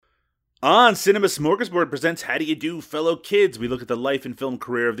On Cinema Smorgasbord presents How Do You Do, Fellow Kids? We look at the life and film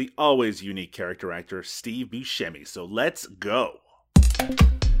career of the always unique character actor Steve Buscemi. So let's go.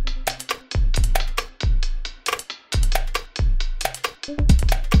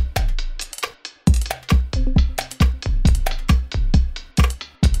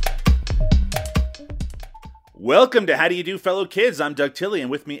 Welcome to How Do You Do, Fellow Kids? I'm Doug Tilley,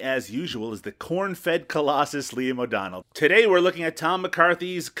 and with me, as usual, is the corn-fed colossus, Liam O'Donnell. Today, we're looking at Tom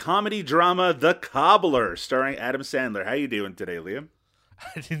McCarthy's comedy drama, The Cobbler, starring Adam Sandler. How you doing today, Liam?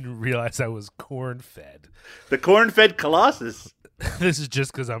 I didn't realize I was corn-fed. The corn-fed colossus. This is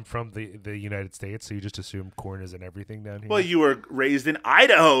just because I'm from the United States, so you just assume corn is in everything down here? Well, you were raised in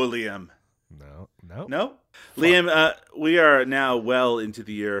Idaho, Liam. No? Liam, we are now well into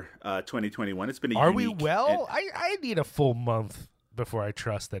the year 2021. It's been a Are unique... we well? I need a full month before I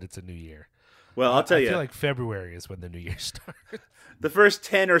trust that it's a new year. Well, I'll tell you. I feel like February is when the new year starts. The first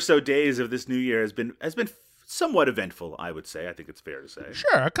 10 or so days of this new year has been somewhat eventful, I would say. I think it's fair to say.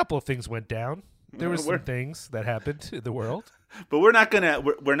 Sure, a couple of things went down. There were some things that happened to the world. But we're not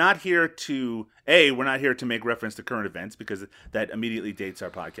here to make reference to current events because that immediately dates our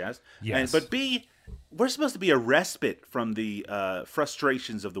podcast. Yes. But B, we're supposed to be a respite from the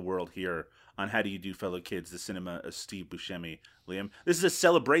frustrations of the world here on How Do You Do, Fellow Kids, the cinema of Steve Buscemi, Liam. This is a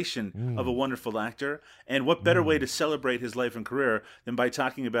celebration of a wonderful actor. And what better way to celebrate his life and career than by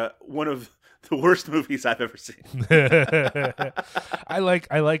talking about one of the worst movies I've ever seen. I like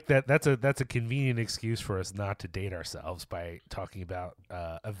that. That's a convenient excuse for us not to date ourselves by talking about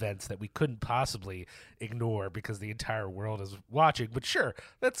events that we couldn't possibly ignore because the entire world is watching. But sure,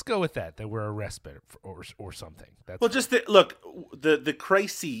 let's go with that we're a respite or something. That's just the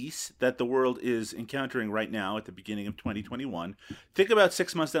crises that the world is encountering right now at the beginning of 2021. Think about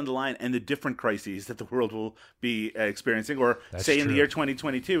 6 months down the line and the different crises that the world will be experiencing, or in the year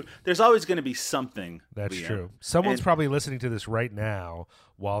 2022. There's always going to be something. That's true. Someone's probably listening to this right now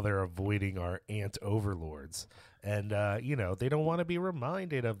while they're avoiding our ant overlords. And, they don't want to be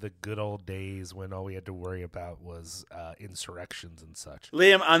reminded of the good old days when all we had to worry about was insurrections and such.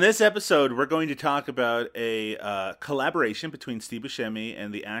 Liam, on this episode, we're going to talk about a collaboration between Steve Buscemi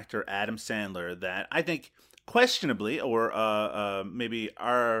and the actor Adam Sandler that I think questionably, or I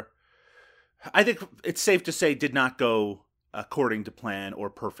think it's safe to say did not go according to plan or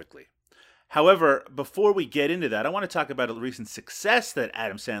perfectly. However, before we get into that, I want to talk about a recent success that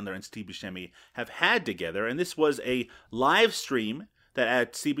Adam Sandler and Steve Buscemi have had together. And this was a live stream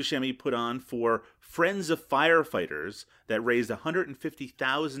that Steve Buscemi put on for Friends of Firefighters that raised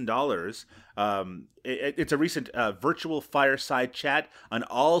 $150,000. It's a recent virtual fireside chat, an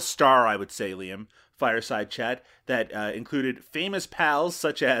all-star, I would say, Liam, fireside chat that included famous pals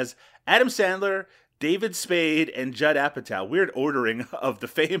such as Adam Sandler, David Spade, and Judd Apatow. Weird ordering of the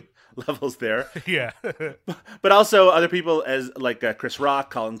fame levels there. Yeah. But also other people like Chris Rock,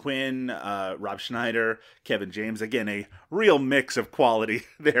 Colin Quinn, Rob Schneider, Kevin James. Again, a real mix of quality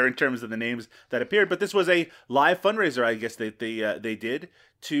there in terms of the names that appeared. But this was a live fundraiser, I guess, that they did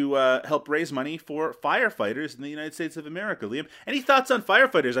to help raise money for firefighters in the United States of America. Liam, any thoughts on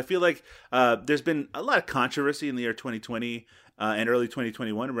firefighters? I feel like there's been a lot of controversy in the year 2020 and early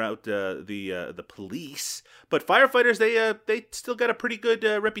 2021 about the police, but firefighters they still got a pretty good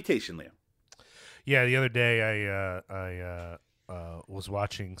reputation, Liam. Yeah, the other day I was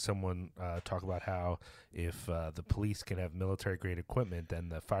watching someone talk about how if the police can have military grade equipment, then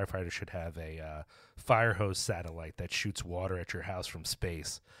the firefighters should have a fire hose satellite that shoots water at your house from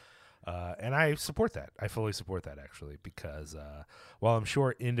space. And I support that. I fully support that, actually, because while I'm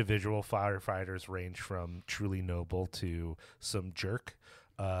sure individual firefighters range from truly noble to some jerk,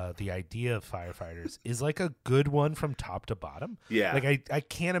 the idea of firefighters is like a good one from top to bottom. Yeah. Like I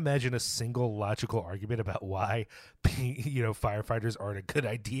can't imagine a single logical argument about why firefighters aren't a good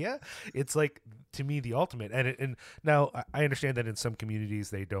idea. It's like, to me, the ultimate. And now I understand that in some communities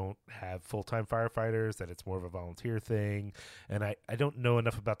they don't have full-time firefighters, that it's more of a volunteer thing. And I don't know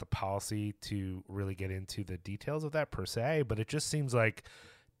enough about the policy to really get into the details of that per se, but it just seems like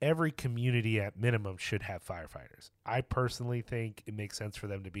every community at minimum should have firefighters. I personally think it makes sense for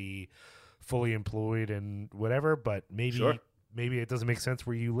them to be fully employed and whatever, but maybe it doesn't make sense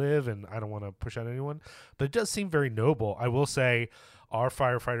where you live, and I don't want to push on anyone, but it does seem very noble. I will say our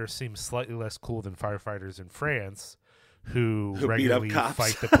firefighters seem slightly less cool than firefighters in France who regularly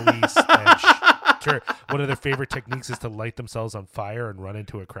fight the police and Sure. One of their favorite techniques is to light themselves on fire and run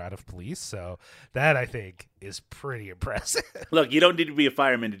into a crowd of police. So that, I think, is pretty impressive. Look, you don't need to be a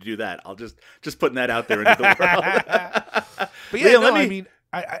fireman to do that. I'll just putting that out there into the world. But yeah, I mean,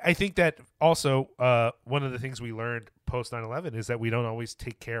 I think that also one of the things we learned post 9/11 is that we don't always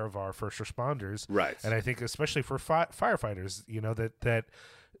take care of our first responders. Right. And I think especially for firefighters, that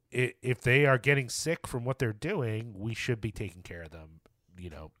if they are getting sick from what they're doing, we should be taking care of them,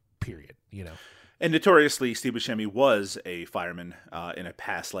 period. And notoriously, Steve Buscemi was a fireman in a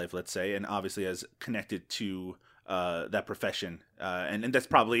past life, let's say, and obviously has connected to that profession. And that's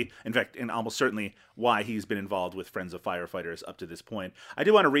probably, in fact, and almost certainly why he's been involved with Friends of Firefighters up to this point. I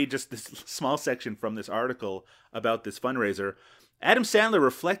do want to read just this small section from this article about this fundraiser. Adam Sandler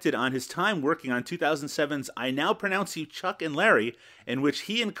reflected on his time working on 2007's I Now Pronounce You Chuck and Larry, in which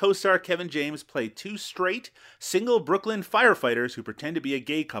he and co-star Kevin James play two straight, single Brooklyn firefighters who pretend to be a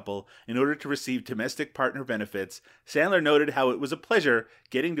gay couple in order to receive domestic partner benefits. Sandler noted how it was a pleasure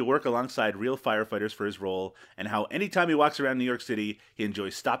getting to work alongside real firefighters for his role, and how anytime he walks around New York City, he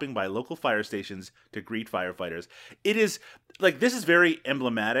enjoys stopping by local fire stations to greet firefighters. It is, this is very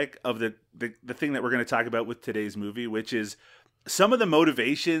emblematic of the thing that we're going to talk about with today's movie, which is some of the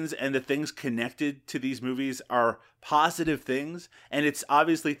motivations and the things connected to these movies are positive things, and it's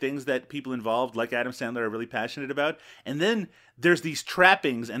obviously things that people involved, like Adam Sandler, are really passionate about. And then there's these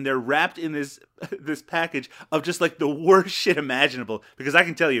trappings, and they're wrapped in this package of just the worst shit imaginable. Because I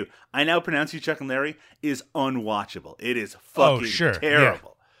can tell you, I Now Pronounce You Chuck and Larry is unwatchable. It is fucking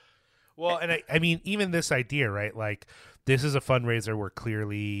terrible. Yeah. Well, and I mean, even this idea, right? This is a fundraiser where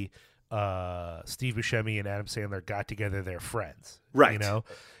clearly Steve Buscemi and Adam Sandler got together. They're friends, right?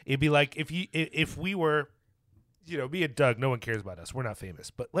 It'd be like if we were, me and Doug. No one cares about us. We're not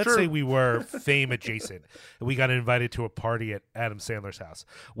famous, but let's say we were fame adjacent, and we got invited to a party at Adam Sandler's house.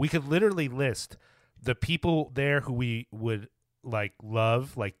 We could literally list the people there who we would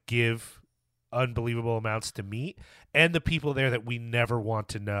love, give unbelievable amounts to meet, and the people there that we never want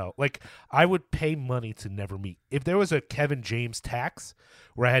to know. I would pay money to never meet. If there was a Kevin James tax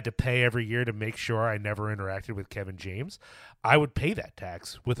where I had to pay every year to make sure I never interacted with Kevin James, I would pay that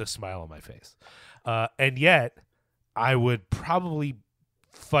tax with a smile on my face. And yet I would probably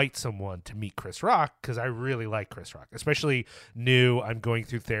fight someone to meet Chris Rock, because I really like Chris Rock, especially new. I'm going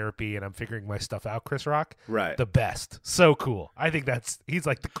through therapy and I'm figuring my stuff out. Chris Rock, right? The best, so cool. I think he's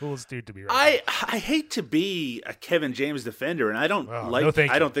the coolest dude to be. I hate to be a Kevin James defender, and I don't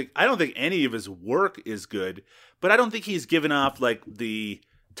I don't think any of his work is good, but I don't think he's given off the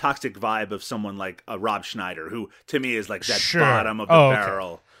toxic vibe of someone like a Rob Schneider, who to me is that bottom of the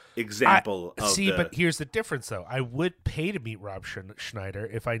barrel. Example of but here's the difference, though. I would pay to meet Rob Schneider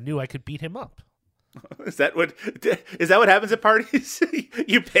if I knew I could beat him up. Is that what happens at parties?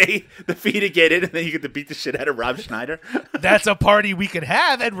 You pay the fee to get in, and then you get to beat the shit out of Rob Schneider? That's a party we could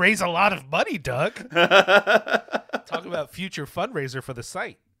have and raise a lot of money, Doug. Talk about future fundraiser for the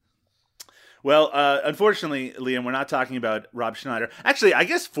site. Well, unfortunately, Liam, we're not talking about Rob Schneider. Actually, I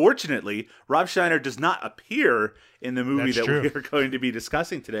guess fortunately, Rob Schneider does not appear in the movie we are going to be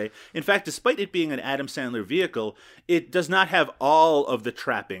discussing today. In fact, despite it being an Adam Sandler vehicle, it does not have all of the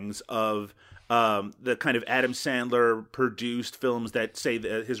trappings of the kind of Adam Sandler produced films that say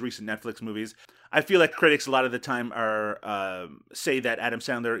his recent Netflix movies. I feel like critics a lot of the time are say that Adam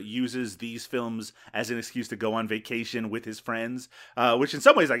Sandler uses these films as an excuse to go on vacation with his friends, which in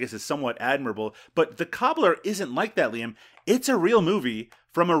some ways I guess is somewhat admirable. But The Cobbler isn't like that, Liam. It's a real movie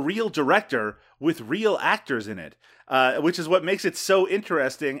from a real director with real actors in it, which is what makes it so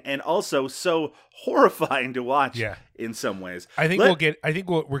interesting and also so horrifying to watch in some ways. I think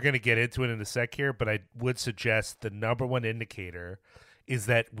we're going to get into it in a sec here, but I would suggest the number one indicator is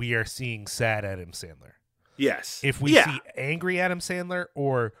that we are seeing sad Adam Sandler. Yes. If we see angry Adam Sandler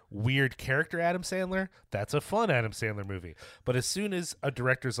or weird character Adam Sandler, that's a fun Adam Sandler movie. But as soon as a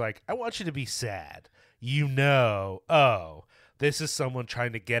director's like, I want you to be sad, this is someone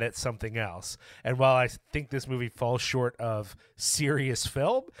trying to get at something else. And while I think this movie falls short of serious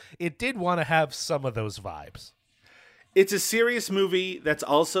film, it did want to have some of those vibes. It's a serious movie that's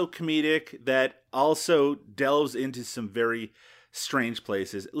also comedic, that also delves into some very strange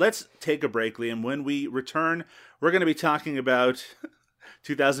places. Let's take a break, Liam. When we return, we're going to be talking about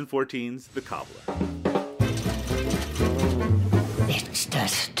 2014's The Cobbler. It's the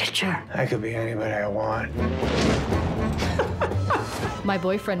Stitcher. I could be anybody I want. My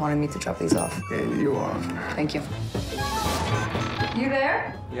boyfriend wanted me to drop these off. Yeah, you are. Thank you. You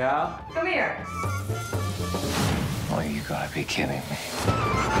there? Yeah? Come here. Oh, you gotta be kidding me.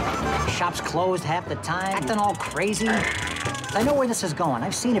 Shop's closed half the time, acting all crazy. I know where this is going.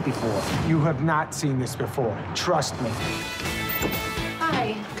 I've seen it before. You have not seen this before. Trust me.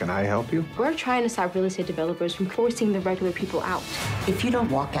 Hi. Can I help you? We're trying to stop real estate developers from forcing the regular people out. If you don't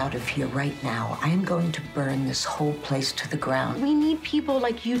walk out of here right now, I am going to burn this whole place to the ground. We need people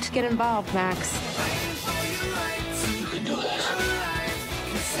like you to get involved, Max.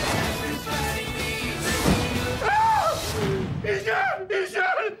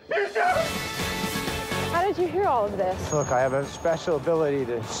 all of this? Look, I have a special ability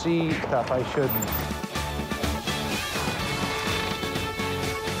to see stuff I shouldn't.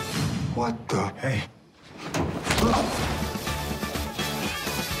 What the? Hey.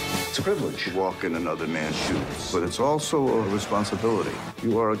 It's a privilege to walk in another man's shoes, but it's also a responsibility.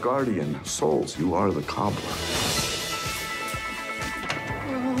 You are a guardian of souls. You are the cobbler.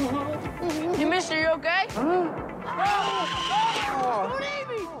 You mister, you okay? Huh? Don't eat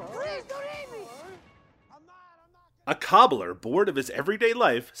me! Please, don't eat me! A cobbler, bored of his everyday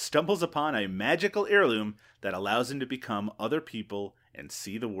life, stumbles upon a magical heirloom that allows him to become other people and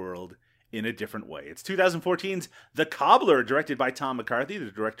see the world in a different way. It's 2014's The Cobbler, directed by Tom McCarthy,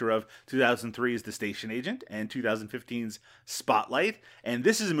 the director of 2003's The Station Agent and 2015's Spotlight. And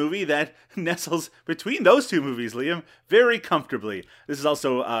this is a movie that nestles between those two movies, Liam, very comfortably. This is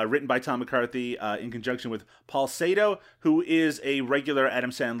also written by Tom McCarthy in conjunction with Paul Sato, who is a regular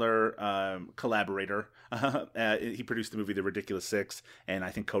Adam Sandler collaborator. He produced the movie The Ridiculous Six, and I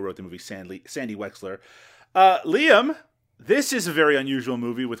think co-wrote the movie Sandy Wexler. Liam, this is a very unusual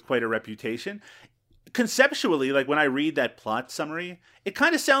movie with quite a reputation. Conceptually, like when I read that plot summary, it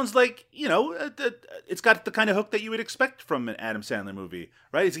kind of sounds like, it's got the kind of hook that you would expect from an Adam Sandler movie,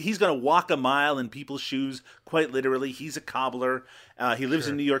 right? He's going to walk a mile in people's shoes, quite literally. He's a cobbler. He lives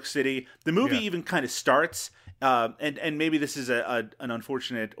in New York City. The movie even kind of starts, and maybe this is an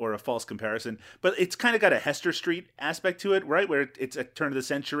unfortunate or a false comparison, but it's kind of got a Hester Street aspect to it, right? Where it's a turn of the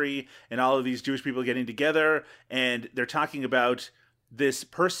century and all of these Jewish people getting together and they're talking about this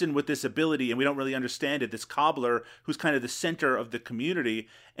person with this ability, and we don't really understand it, this cobbler who's kind of the center of the community.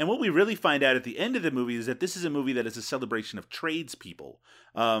 And what we really find out at the end of the movie is that this is a movie that is a celebration of tradespeople.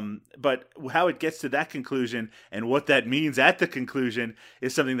 But how it gets to that conclusion and what that means at the conclusion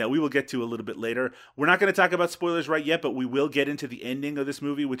is something that we will get to a little bit later. We're not going to talk about spoilers right yet, but we will get into the ending of this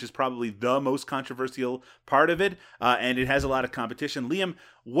movie, which is probably the most controversial part of it. And it has a lot of competition. Liam,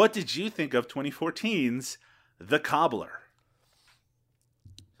 what did you think of 2014's The Cobbler?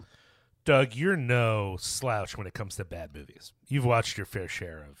 Doug, you're no slouch when it comes to bad movies. You've watched your fair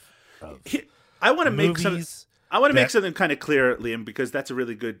share of I want to make something kind of clear, Liam, because that's a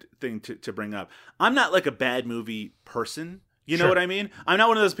really good thing to bring up. I'm not like a bad movie person. You know what I mean? I'm not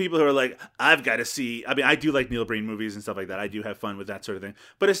one of those people who are like, I've got to see. I mean, I do like Neil Breen movies and stuff like that. I do have fun with that sort of thing.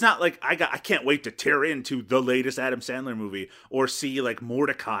 But it's not like I can't wait to tear into the latest Adam Sandler movie or see like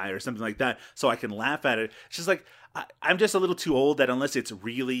Mordecai or something like that so I can laugh at it. It's just like I'm just a little too old that unless it's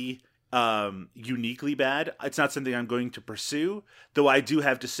really uniquely bad, it's not something I'm going to pursue, though I do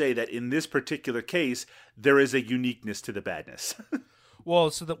have to say that in this particular case there is a uniqueness to the badness.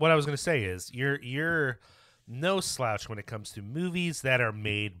 Well, so what I was going to say is you're no slouch when it comes to movies that are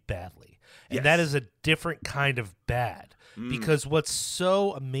made badly, and that is a different kind of bad, because what's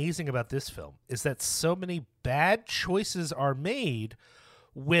so amazing about this film is that so many bad choices are made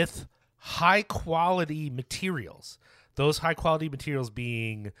with high quality materials, those high quality materials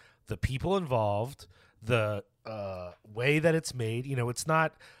being the people involved, the way that it's made. It's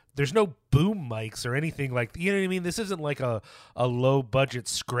not, there's no boom mics or anything like, you know what I mean? This isn't like a low budget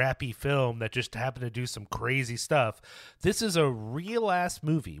scrappy film that just happened to do some crazy stuff. This is a real ass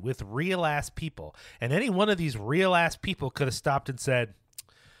movie with real ass people. And any one of these real ass people could have stopped and said,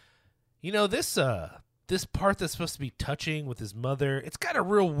 this part that's supposed to be touching with his mother, it's got a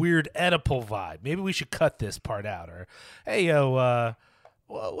real weird Oedipal vibe. Maybe we should cut this part out. Or, hey,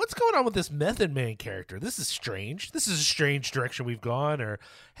 what's going on with this Method Man character? This is strange. This is a strange direction we've gone. Or,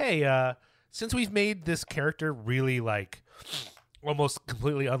 hey, since we've made this character really like almost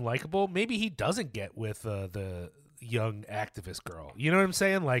completely unlikable, maybe he doesn't get with the young activist girl. You know what I'm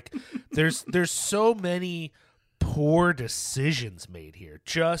saying? Like, there's so many poor decisions made here,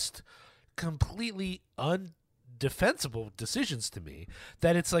 just completely undefensible decisions to me,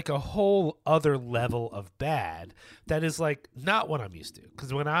 that it's like a whole other level of bad that is like not what I'm used to.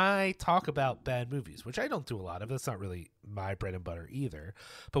 Because when I talk about bad movies, which I don't do a lot of, that's not really my bread and butter either,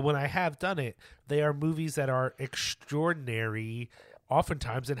 but when I have done it, they are movies that are extraordinary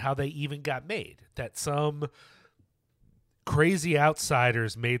oftentimes in how they even got made, that some crazy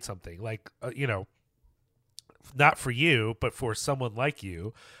outsiders made something like, not for you, but for someone like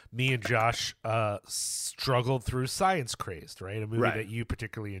you, me and Josh struggled through Science Crazed, right? A movie that you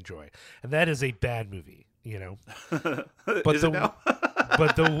particularly enjoy. And that is a bad movie, But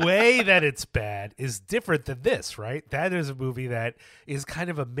but the way that it's bad is different than this, right? That is a movie that is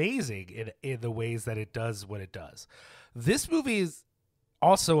kind of amazing in the ways that it does what it does. This movie is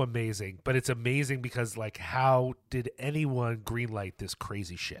also amazing, but it's amazing because, like, how did anyone greenlight this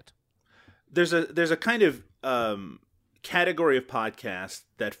crazy shit? There's a kind of category of podcast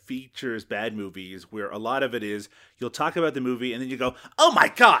that features bad movies where a lot of it is you'll talk about the movie and then you go, oh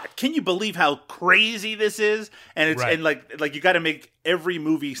my God, can you believe how crazy this is? And it's Right. and like you got to make every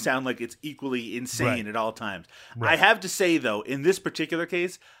movie sound like it's equally insane Right. at all times. Right. I have to say though, in this particular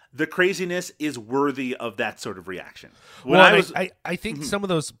case, the craziness is worthy of that sort of reaction. When Well, I I think some of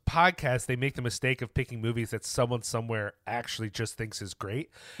those podcasts, they make the mistake of picking movies that someone somewhere actually just thinks is great.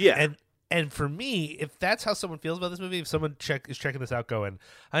 Yeah. And for me, if that's how someone feels about this movie, if someone is checking this out going,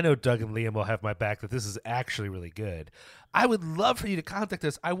 I know Doug and Liam will have my back that this is actually really good, I would love for you to contact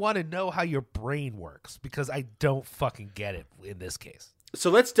us. I want to know how your brain works because I don't fucking get it in this case. So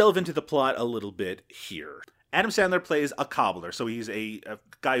let's delve into the plot a little bit here. Adam Sandler plays a cobbler, so he's a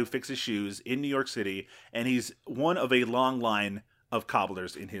guy who fixes shoes in New York City, and he's one of a long line of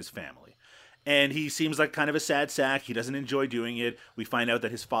cobblers in his family. And he seems like kind of a sad sack. He doesn't enjoy doing it. We find out that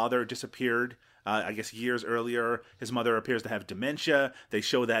his father disappeared, I guess years earlier. His mother appears to have dementia. They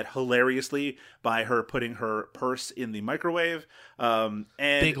show that hilariously by her putting her purse in the microwave. And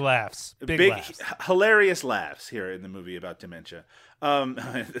Big laughs. Big laughs. Hilarious laughs here in the movie about dementia.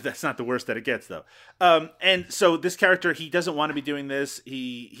 That's not the worst that it gets, though. And so this character, he doesn't want to be doing this.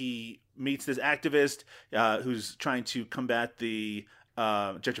 He meets this activist who's trying to combat the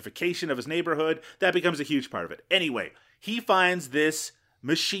gentrification of his neighborhood. That becomes a huge part of it. Anyway, he finds this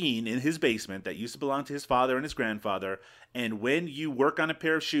machine in his basement that used to belong to his father and his grandfather. And when you work on a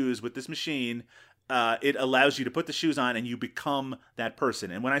pair of shoes with this machine, it allows you to put the shoes on and you become that person.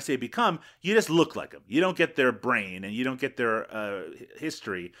 And when I say become, you just look like them. You don't get their brain and you don't get their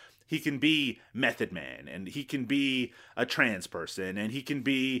history. He can be Method Man, and he can be a trans person, and he can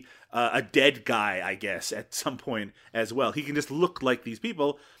be a dead guy, I guess, at some point as well. He can just look like these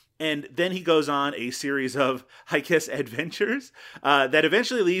people. And then he goes on a series of, I guess, adventures that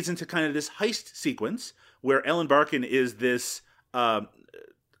eventually leads into kind of this heist sequence where Ellen Barkin is this,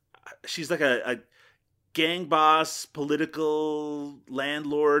 she's like a gang boss, political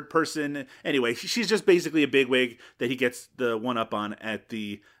landlord person. Anyway, she's just basically a bigwig that he gets the one up on at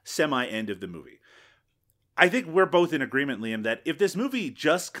the semi-end of the movie. I think we're both in agreement, Liam, that if this movie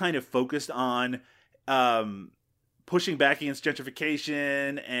just kind of focused on pushing back against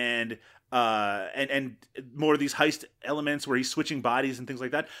gentrification and more of these heist elements where he's switching bodies and things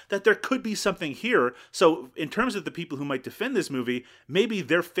like that, that there could be something here. So in terms of the people who might defend this movie, maybe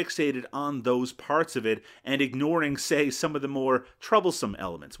they're fixated on those parts of it and ignoring, say, some of the more troublesome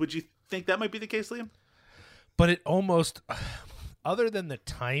elements. Would you think that might be the case, Liam? But it almost, other than the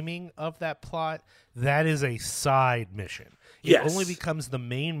timing of that plot, that is a side mission. It Yes. only becomes the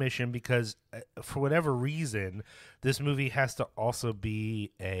main mission because, for whatever reason, this movie has to also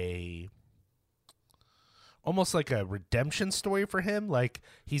be almost like a redemption story for him. Like,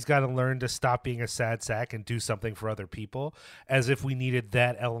 he's got to learn to stop being a sad sack and do something for other people, as if we needed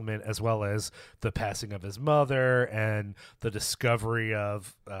that element as well as the passing of his mother and the discovery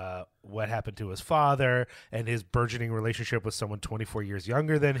of what happened to his father and his burgeoning relationship with someone 24 years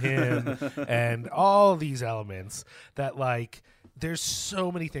younger than him and all these elements that, like, there's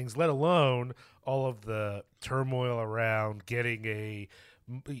so many things, let alone all of the turmoil around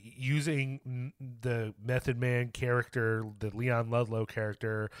using the Method Man character, the Leon Ludlow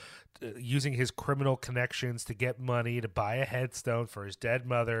character, using his criminal connections to get money to buy a headstone for his dead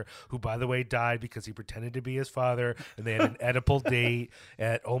mother, who, by the way, died because he pretended to be his father, and they had an Oedipal date,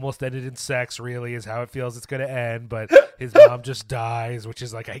 and it almost ended in sex, really, is how it feels it's going to end, but his mom just dies, which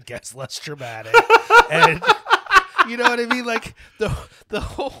is, like, I guess, less traumatic. And you know what I mean? Like, the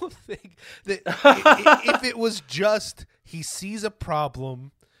whole thing, that if it was just he sees a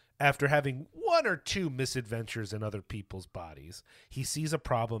problem after having one or two misadventures in other people's bodies, he sees a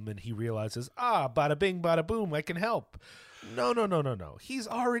problem and he realizes, bada bing, bada boom, I can help. No. He's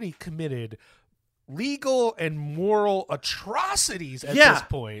already committed legal and moral atrocities at this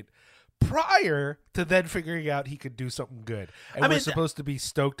point, prior to then figuring out he could do something good. And we're supposed to be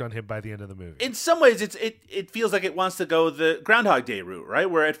stoked on him by the end of the movie. In some ways, it feels like it wants to go the Groundhog Day route, right?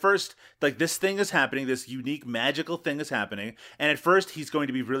 Where at first, like, this thing is happening, this unique, magical thing is happening, and at first he's going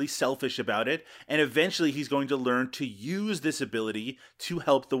to be really selfish about it, and eventually he's going to learn to use this ability to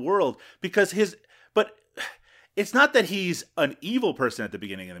help the world. But it's not that he's an evil person at the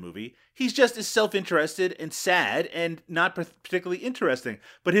beginning of the movie. He's just as self-interested and sad and not particularly interesting.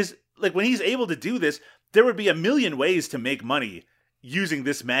 But when he's able to do this, there would be a million ways to make money using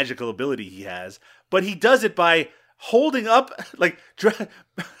this magical ability he has. But he does it by holding up, like,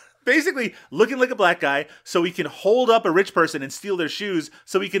 basically looking like a black guy so he can hold up a rich person and steal their shoes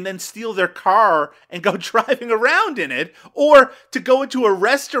so he can then steal their car and go driving around in it, or to go into a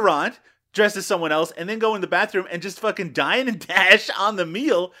restaurant dressed as someone else, and then go in the bathroom and just fucking dine and dash on the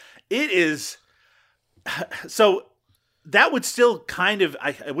meal. It is so. That would still kind of,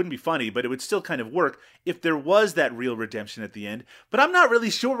 it wouldn't be funny, but it would still kind of work if there was that real redemption at the end. But I'm not really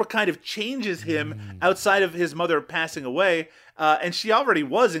sure what kind of changes him outside of his mother passing away. And she already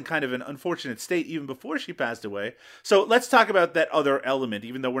was in kind of an unfortunate state even before she passed away. So let's talk about that other element,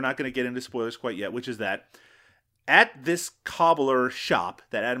 even though we're not going to get into spoilers quite yet, which is that at this cobbler shop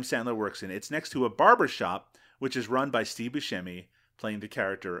that Adam Sandler works in, it's next to a barber shop, which is run by Steve Buscemi, playing the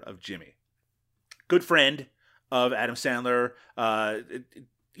character of Jimmy. Good friend of Adam Sandler,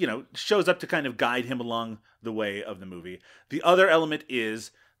 shows up to kind of guide him along the way of the movie. The other element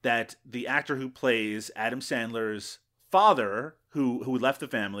is that the actor who plays Adam Sandler's father, who left the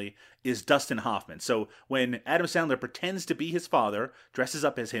family, is Dustin Hoffman. So when Adam Sandler pretends to be his father, dresses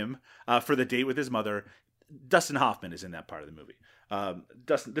up as him for the date with his mother, Dustin Hoffman is in that part of the movie.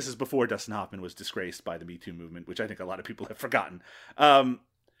 This is before Dustin Hoffman was disgraced by the Me Too movement, which I think a lot of people have forgotten.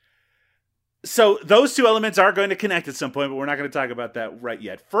 So those two elements are going to connect at some point, but we're not going to talk about that right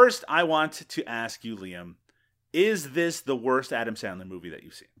yet. First, I want to ask you, Liam, is this the worst Adam Sandler movie that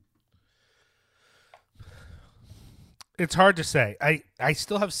you've seen? It's hard to say. I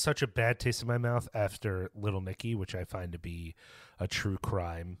still have such a bad taste in my mouth after Little Nicky, which I find to be a true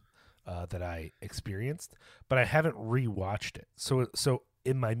crime that I experienced, but I haven't rewatched it. So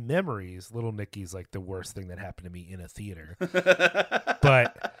in my memories, Little Nicky's like the worst thing that happened to me in a theater.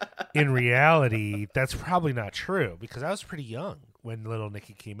 But in reality, that's probably not true because I was pretty young when Little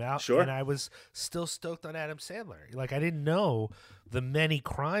Nicky came out. Sure. And I was still stoked on Adam Sandler. Like, I didn't know the many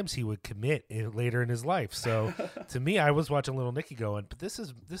crimes he would commit later in his life. So to me, I was watching Little Nicky going, but this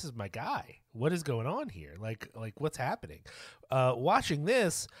is my guy. What is going on here? Like what's happening? Watching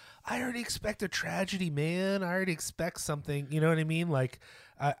this, I already expect a tragedy, man. I already expect something, you know what I mean? Like,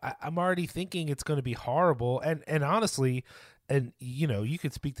 I'm already thinking it's going to be horrible. And honestly, and you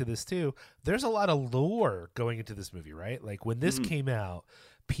could speak to this too, there's a lot of lore going into this movie, right? Like when this came out,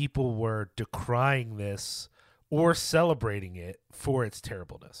 people were decrying this or celebrating it for its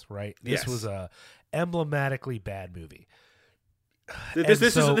terribleness, right? This was a emblematically bad movie. This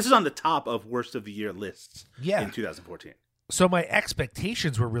is on the top of worst of the year lists in 2014. So my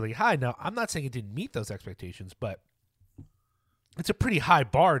expectations were really high. Now, I'm not saying it didn't meet those expectations, but it's a pretty high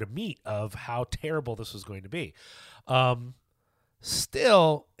bar to meet of how terrible this was going to be.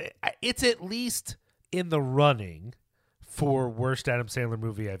 Still, it's at least in the running for worst Adam Sandler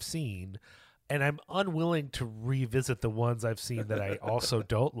movie I've seen, and I'm unwilling to revisit the ones I've seen that I also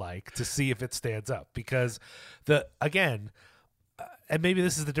don't like to see if it stands up. Because and maybe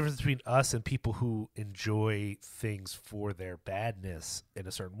this is the difference between us and people who enjoy things for their badness in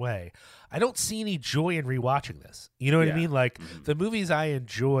a certain way. I don't see any joy in rewatching this. You know what I mean? Like the movies I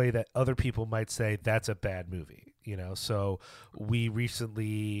enjoy that other people might say that's a bad movie. So we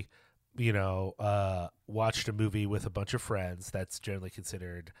recently, watched a movie with a bunch of friends that's generally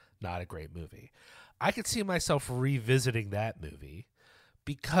considered not a great movie. I could see myself revisiting that movie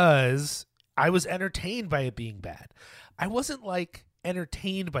because I was entertained by it being bad. I wasn't like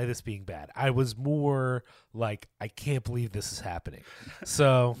entertained by this being bad. I was more like, I can't believe this is happening.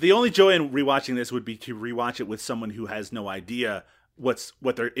 So the only joy in rewatching this would be to rewatch it with someone who has no idea what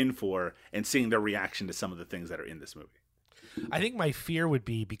they're in for and seeing their reaction to some of the things that are in this movie. I think my fear would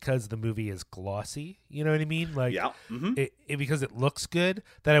be because the movie is glossy, you know what I mean? Like, because it looks good,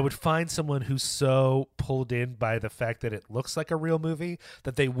 that I would find someone who's so pulled in by the fact that it looks like a real movie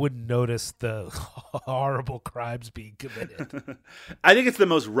that they wouldn't notice the horrible crimes being committed. I think it's the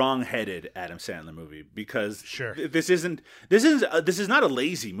most wrong-headed Adam Sandler movie because this is not a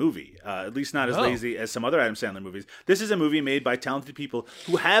lazy movie, at least not as lazy as some other Adam Sandler movies. This is a movie made by talented people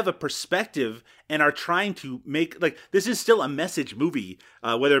who have a perspective and are trying to make, this is still a message movie,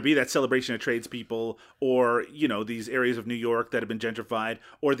 whether it be that celebration of tradespeople or, these areas of New York that have been gentrified,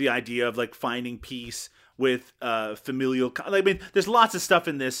 or the idea of finding peace with familial. There's lots of stuff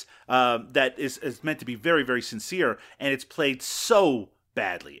in this that is meant to be very, very sincere, and it's played so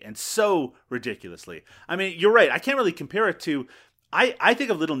badly and so ridiculously. I mean, you're right. I can't really compare it to. I think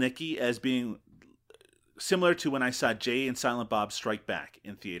of Little Nicky as being similar to when I saw Jay and Silent Bob Strike Back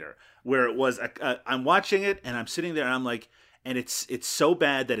in theater, where it was I'm watching it and I'm sitting there and I'm like, and it's so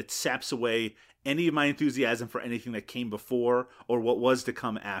bad that it saps away any of my enthusiasm for anything that came before or what was to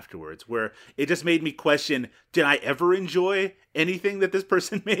come afterwards, where it just made me question, did I ever enjoy anything that this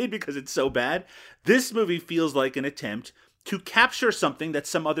person made because it's so bad? This movie feels like an attempt to capture something that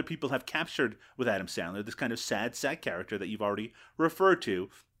some other people have captured with Adam Sandler, this kind of sad character that you've already referred to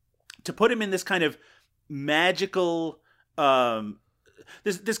put him in this kind of magical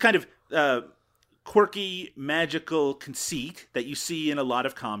this kind of quirky, magical conceit that you see in a lot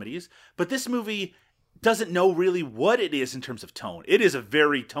of comedies. But this movie doesn't know really what it is in terms of tone. It is a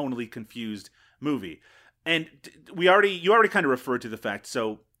very tonally confused movie. And you already kind of referred to the fact.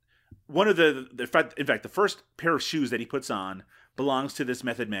 So one of in fact, the first pair of shoes that he puts on belongs to this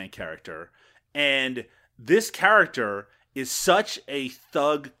Method Man character. And this character is such a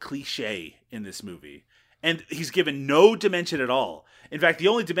thug cliche in this movie. And he's given no dimension at all. In fact, the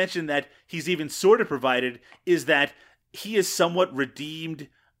only dimension that he's even sort of provided is that he is somewhat redeemed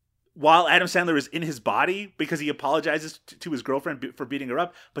while Adam Sandler is in his body because he apologizes to his girlfriend for beating her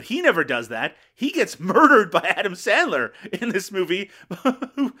up. But he never does that. He gets murdered by Adam Sandler in this movie,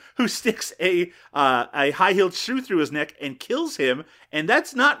 who sticks a high-heeled shoe through his neck and kills him. And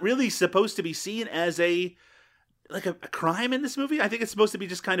that's not really supposed to be seen as a crime in this movie. I think it's supposed to be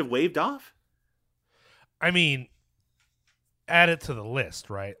just kind of waved off. I mean, add it to the list,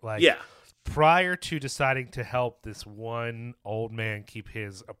 right? Like, yeah. Prior to deciding to help this one old man keep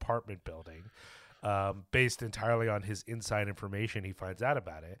his apartment building, based entirely on his inside information he finds out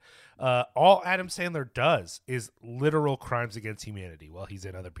about it, all Adam Sandler does is literal crimes against humanity while he's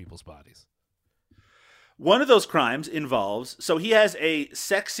in other people's bodies. One of those crimes involves, so he has a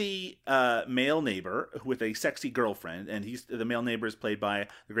sexy male neighbor with a sexy girlfriend, and the male neighbor is played by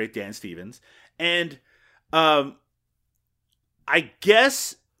the great Dan Stevens. And I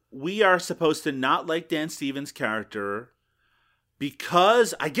guess we are supposed to not like Dan Stevens' character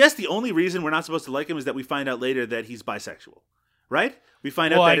because I guess the only reason we're not supposed to like him is that we find out later that he's bisexual, right? We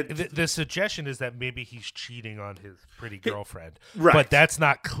find out that the suggestion is that maybe he's cheating on his pretty girlfriend, right? But that's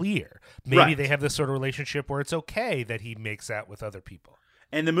not clear. Maybe right. They have this sort of relationship where it's okay that he makes out with other people.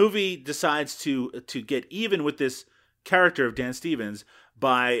 And the movie decides to get even with this character of Dan Stevens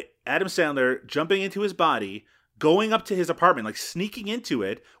by Adam Sandler jumping into his body, going up to his apartment, like sneaking into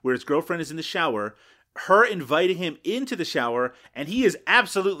it where his girlfriend is in the shower, her inviting him into the shower, and he is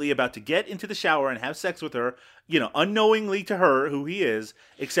absolutely about to get into the shower and have sex with her, unknowingly to her who he is,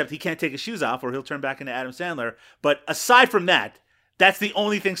 except he can't take his shoes off or he'll turn back into Adam Sandler. But aside from that, that's the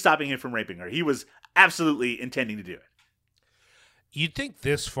only thing stopping him from raping her. He was absolutely intending to do it. You'd think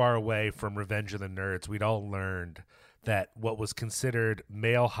this far away from Revenge of the Nerds, we'd all learned that what was considered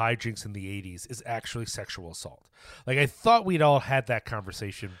male hijinks in the 80s is actually sexual assault. Like, I thought we'd all had that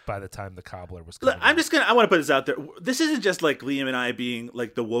conversation by the time The Cobbler was coming. Look, I want to put this out there. This isn't just like Liam and I being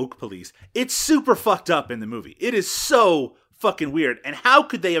like the woke police. It's super fucked up in the movie. It is so fucking weird. And how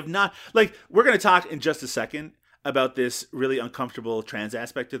could they have not, like, we're going to talk in just a second about this really uncomfortable trans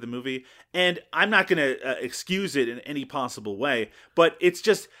aspect of the movie. And I'm not going to excuse it in any possible way, but it's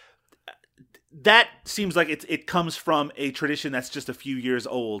just, that seems like it comes from a tradition that's just a few years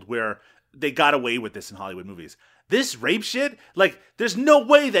old where they got away with this in Hollywood movies. This rape shit, like, there's no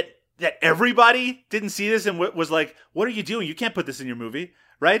way that everybody didn't see this and was like, what are you doing? You can't put this in your movie,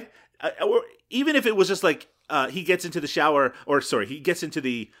 right? Or even if it was just like he gets into the shower, he gets into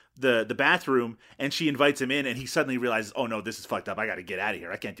the bathroom and she invites him in and he suddenly realizes, oh no, this is fucked up. I got to get out of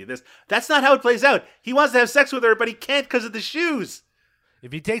here. I can't do this. That's not how it plays out. He wants to have sex with her, but he can't because of the shoes.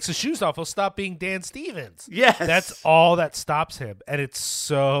 If he takes his shoes off, he'll stop being Dan Stevens. Yes. That's all that stops him. And it's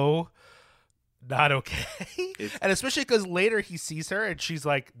so not okay. And especially because later he sees her and she's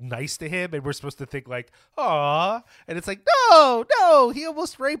like nice to him and we're supposed to think like, aw. And it's like, no, he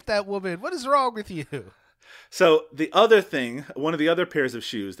almost raped that woman. What is wrong with you? So the other thing, one of the other pairs of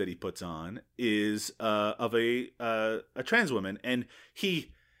shoes that he puts on is of a trans woman. And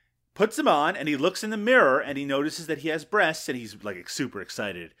he puts them on and he looks in the mirror and he notices that he has breasts and he's like super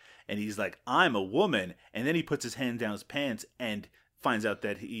excited and he's like, I'm a woman. And then he puts his hand down his pants and finds out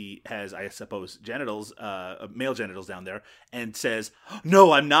that he has, I suppose, genitals, male genitals down there, and says,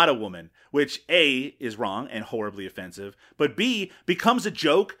 no, I'm not a woman, which A, is wrong and horribly offensive, but B, becomes a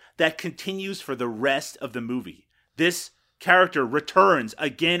joke that continues for the rest of the movie. This character returns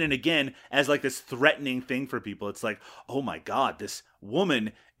again and again as like this threatening thing for people. It's like, oh my God, this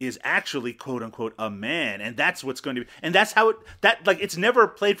woman is actually quote unquote a man, and that's what's going to be, and that's how it's never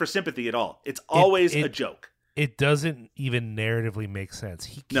played for sympathy at all. It's always a joke. It doesn't even narratively make sense.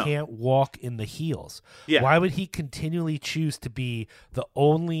 He can't walk in the heels. Yeah. Why would he continually choose to be the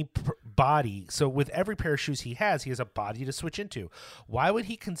only body? So with every pair of shoes he has a body to switch into. Why would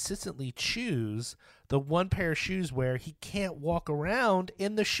he consistently choose the one pair of shoes where he can't walk around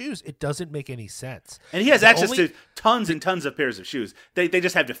in the shoes? It doesn't make any sense. And he has access to tons and tons of pairs of shoes. They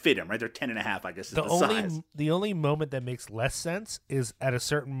just have to fit him, right? They're 10.5, I guess, is the size. The only moment that makes less sense is at a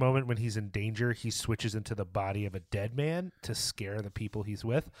certain moment when he's in danger, he switches into the body of a dead man to scare the people he's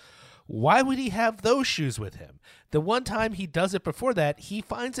with, Why would he have those shoes with him? The one time he does it before that, he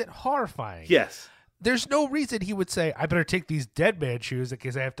finds it horrifying. Yes. There's no reason he would say, I better take these dead man shoes in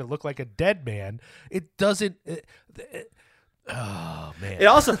case I have to look like a dead man. It doesn't... oh, man. It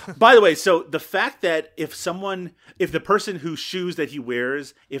also, by the way, so the fact that if the person whose shoes that he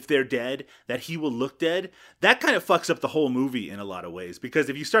wears, if they're dead, that he will look dead, that kind of fucks up the whole movie in a lot of ways. Because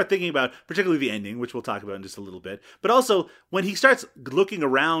if you start thinking about, particularly the ending, which we'll talk about in just a little bit, but also when he starts looking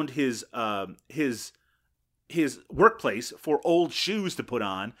around his workplace for old shoes to put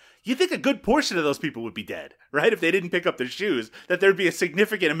on, you think a good portion of those people would be dead, right? If they didn't pick up their shoes, that there'd be a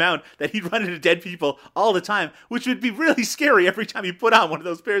significant amount that he'd run into dead people all the time, which would be really scary every time he put on one of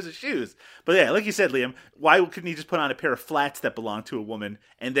those pairs of shoes. But yeah, like you said, Liam, why couldn't he just put on a pair of flats that belong to a woman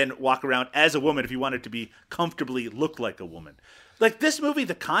and then walk around as a woman if he wanted to be comfortably look like a woman? Like this movie,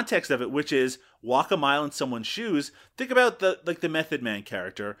 the context of it, which is walk a mile in someone's shoes. Think about the Method Man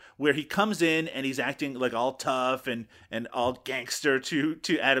character, where he comes in and he's acting like all tough and all gangster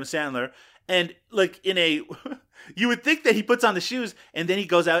to Adam Sandler, and like you would think that he puts on the shoes and then he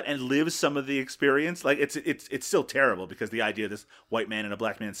goes out and lives some of the experience. Like it's still terrible because the idea of this white man in a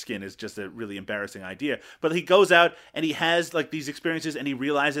black man's skin is just a really embarrassing idea. But he goes out and he has like these experiences and he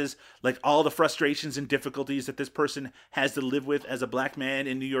realizes like all the frustrations and difficulties that this person has to live with as a black man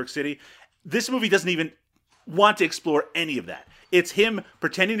in New York City. This movie doesn't even want to explore any of that. It's him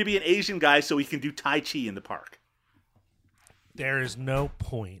pretending to be an Asian guy so he can do Tai Chi in the park. There is no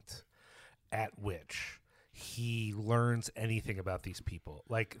point at which he learns anything about these people.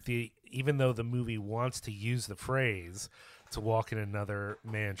 Like even though the movie wants to use the phrase to walk in another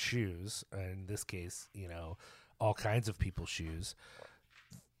man's shoes, in this case, all kinds of people's shoes,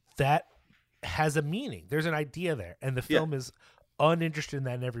 that has a meaning. There's an idea there, and the film is uninterested in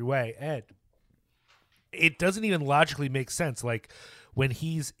that in every way, and it doesn't even logically make sense. Like when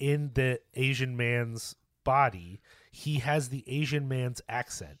he's in the Asian man's body, he has the Asian man's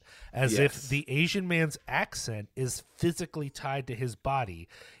accent, as if the Asian man's accent is physically tied to his body.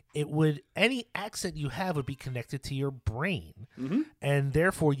 Any accent you have would be connected to your brain, and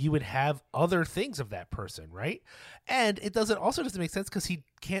therefore you would have other things of that person, right? And it also doesn't make sense because he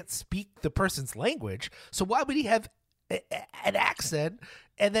can't speak the person's language. So why would he have an accent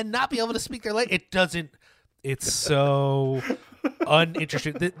and then not be able to speak their language? It's so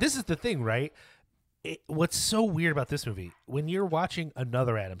uninteresting. This is the thing, right? What's so weird about this movie, when you're watching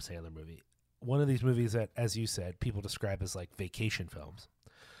another Adam Sandler movie, one of these movies that, as you said, people describe as like vacation films,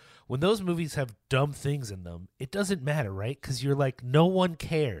 when those movies have dumb things in them, it doesn't matter, right? Because you're like, no one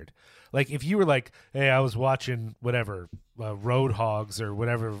cared. Like if you were like, hey, I was watching whatever, Roadhogs or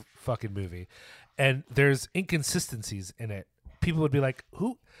whatever fucking movie, and there's inconsistencies in it, people would be like,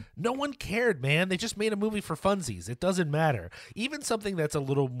 who? No one cared, man. They just made a movie for funsies. It doesn't matter. Even something that's a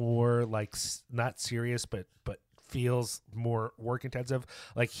little more like not serious, but feels more work intensive,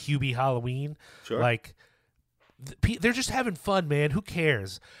 like Hubie Halloween. Sure. Like they're just having fun, man. Who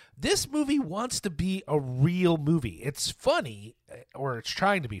cares? This movie wants to be a real movie. It's funny, or it's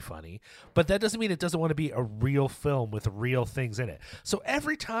trying to be funny, but that doesn't mean it doesn't want to be a real film with real things in it. So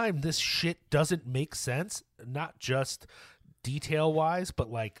every time this shit doesn't make sense, not just detail wise,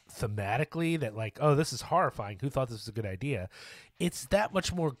 but like thematically, that like, oh, this is horrifying, who thought this was a good idea, it's that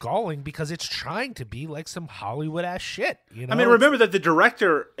much more galling because it's trying to be like some Hollywood ass shit, I mean, remember that the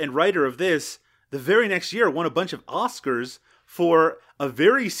director and writer of this the very next year won a bunch of Oscars for a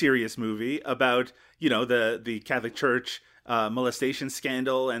very serious movie about the Catholic Church molestation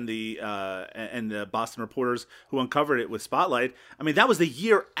scandal and the Boston reporters who uncovered it with Spotlight. I mean, that was the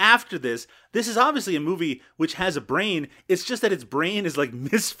year after this. This is obviously a movie which has a brain. It's just that its brain is like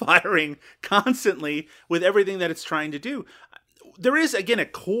misfiring constantly with everything that it's trying to do. There is, again, a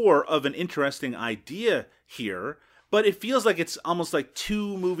core of an interesting idea here, but it feels like it's almost like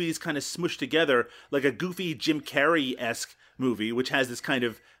two movies kind of smushed together, like a goofy Jim Carrey-esque movie, which has this kind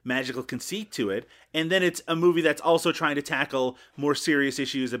of magical conceit to it. And then it's a movie that's also trying to tackle more serious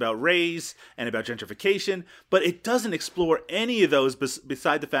issues about race and about gentrification. But it doesn't explore any of those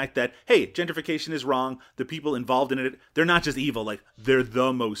beside the fact that, hey, gentrification is wrong. The people involved in it, they're not just evil, like they're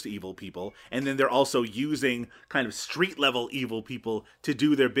the most evil people. And then they're also using kind of street level evil people to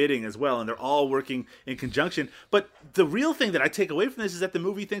do their bidding as well. And they're all working in conjunction. But the real thing that I take away from this is that the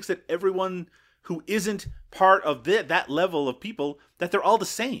movie thinks that everyone who isn't part of that level of people, that they're all the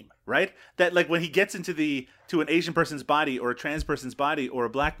same, right? That like when he gets to an Asian person's body or a trans person's body or a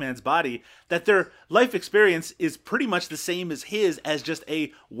black man's body, that their life experience is pretty much the same as his, as just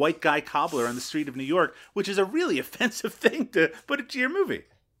a white guy cobbler on the street of New York, which is a really offensive thing to put into your movie.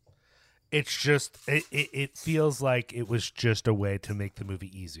 It's just it feels like it was just a way to make the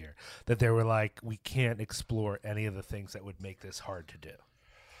movie easier. That they were like, we can't explore any of the things that would make this hard to do.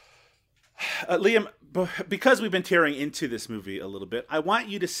 Liam, because we've been tearing into this movie a little bit, I want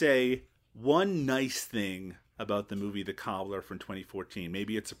you to say one nice thing about the movie The Cobbler from 2014.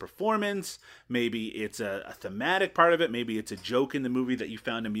 Maybe it's a performance, maybe it's a thematic part of it, maybe it's a joke in the movie that you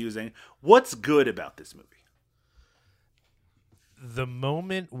found amusing. What's good about this movie? The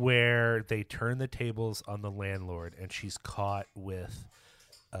moment where they turn the tables on the landlord and she's caught with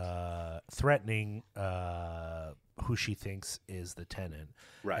threatening who she thinks is the tenant,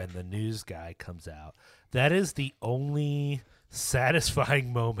 right? And the news guy comes out. That is the only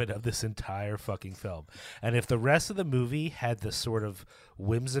satisfying moment of this entire fucking film. And if the rest of the movie had the sort of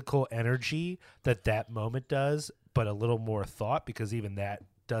whimsical energy that moment does, but a little more thought, because even that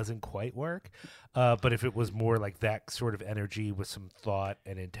doesn't quite work. But if it was more like that sort of energy with some thought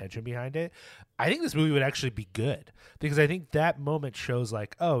and intention behind it, I think this movie would actually be good, because I think that moment shows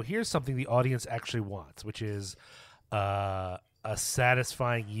like, oh, here's something the audience actually wants, which is a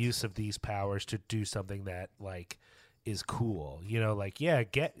satisfying use of these powers to do something that like is cool. You know, like, yeah,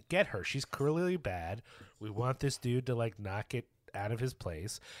 get her. She's clearly bad. We want this dude to like knock it out of his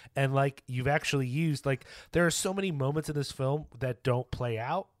place. And like, you've actually used, like, there are so many moments in this film that don't play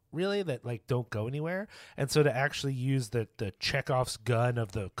out really, that like don't go anywhere. And so to actually use the Chekhov's gun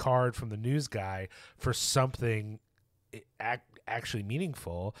of the card from the news guy for something actually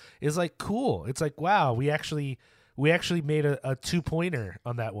meaningful is like cool. It's like, wow, we actually made a 2-pointer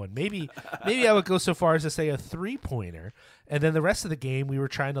on that one. Maybe I would go so far as to say a 3-pointer. And then the rest of the game, we were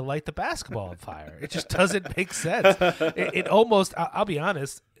trying to light the basketball on fire. It just doesn't make sense. It almost, I'll be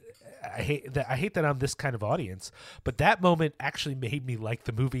honest, I hate that I'm this kind of audience, but that moment actually made me like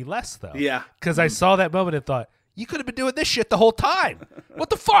the movie less, though. Yeah. Because I saw that moment and thought, you could have been doing this shit the whole time. What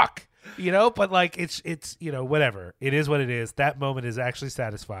the fuck? You know, but like it's you know, whatever. It is what it is. That moment is actually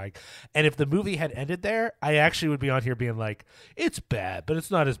satisfying. And if the movie had ended there, I actually would be on here being like, it's bad, but it's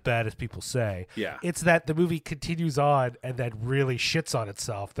not as bad as people say. Yeah. It's that the movie continues on and then really shits on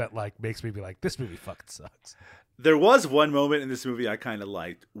itself that like makes me be like, this movie fucking sucks. There was one moment in this movie I kind of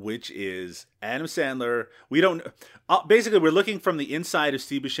liked, which is Adam Sandler. Basically, we're looking from the inside of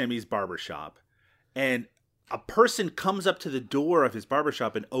Steve Buscemi's barbershop, and a person comes up to the door of his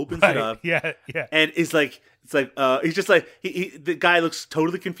barbershop and opens it up. Yeah. And he's just like, the guy looks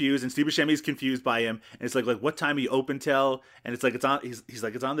totally confused, and Steve Buscemi's confused by him. And it's like, what time are you open till? And it's like, he's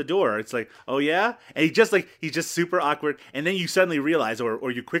like, it's on the door. It's like, oh yeah? And he's just super awkward. And then you suddenly realize, or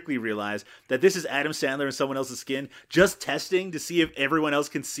you quickly realize, that this is Adam Sandler in someone else's skin, just testing to see if everyone else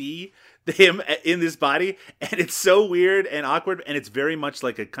can see him in this body. And it's so weird and awkward, and it's very much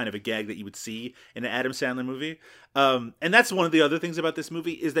like a kind of a gag that you would see in an Adam Sandler movie. And that's one of the other things about this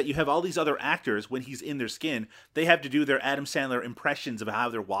movie, is that you have all these other actors, when he's in their skin, they have to do their Adam Sandler impressions of how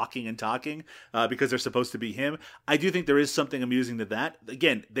they're walking and talking, because they're supposed to be him. I do think there is something amusing to that.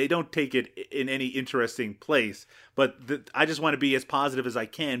 Again, they don't take it in any interesting place, but I just want to be as positive as I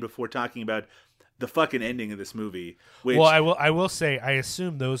can before talking about the fucking ending of this movie. Well, I will say, I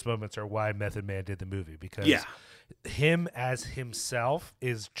assume those moments are why Method Man did the movie, because him as himself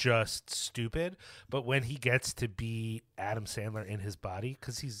is just stupid, but when he gets to be Adam Sandler in his body,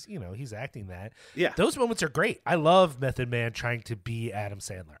 because he's acting that, those moments are great. I love Method Man trying to be Adam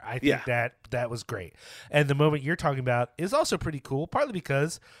Sandler. I think that was great. And the moment you're talking about is also pretty cool, partly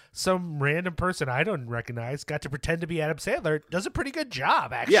because some random person I don't recognize got to pretend to be Adam Sandler, does a pretty good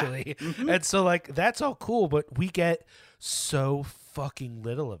job actually. And so like, that's all cool, but we get so fucking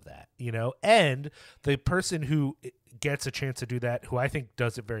little of that, you know? And the person who gets a chance to do that, who I think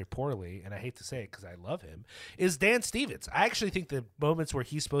does it very poorly, and I hate to say it because I love him, is Dan Stevens. I actually think the moments where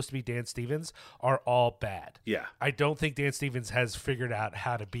he's supposed to be Dan Stevens are all bad. Yeah. I don't think Dan Stevens has figured out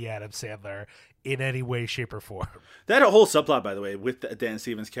how to be Adam Sandler in any way, shape, or form. That whole subplot, by the way, with Dan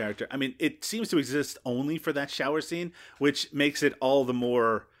Stevens' character, I mean, it seems to exist only for that shower scene, which makes it all the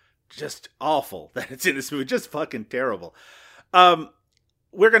more just awful that it's in this movie. Just fucking terrible.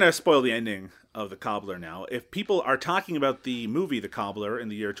 We're going to spoil the ending of The Cobbler now. If people are talking about the movie The Cobbler in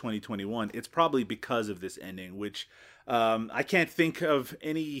the year 2021, it's probably because of this ending, which I can't think of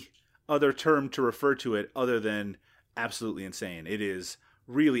any other term to refer to it other than absolutely insane. It is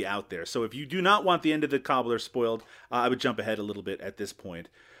really out there. So if you do not want the end of The Cobbler spoiled, I would jump ahead a little bit at this point.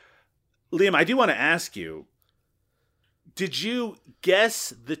 Liam, I do want to ask you, did you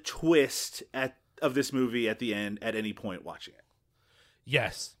guess the twist of this movie at the end at any point watching it?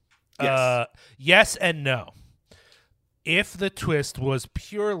 Yes. Yes and no. If the twist was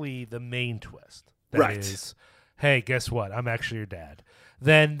purely the main twist, that is hey, guess what? I'm actually your dad.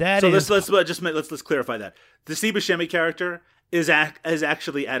 Then that so is... let's clarify that. The Steve Buscemi character is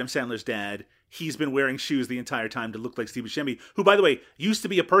actually Adam Sandler's dad. He's been wearing shoes the entire time to look like Steve Buscemi, who, by the way, used to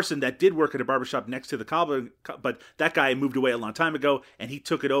be a person that did work at a barbershop next to the cobbler, but that guy moved away a long time ago, and he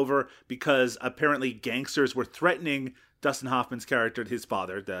took it over because apparently gangsters were threatening Dustin Hoffman's character, his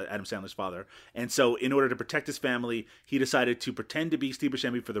father, Adam Sandler's father. And so in order to protect his family, he decided to pretend to be Steve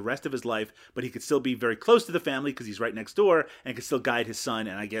Buscemi for the rest of his life, but he could still be very close to the family because he's right next door and could still guide his son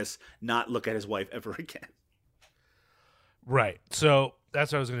and, I guess, not look at his wife ever again. Right. So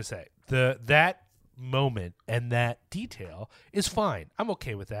that's what I was going to say. That moment and that detail is fine. I'm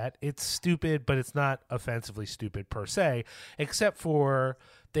okay with that. It's stupid, but it's not offensively stupid per se, except for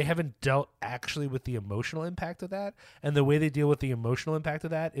they haven't dealt actually with the emotional impact of that. And the way they deal with the emotional impact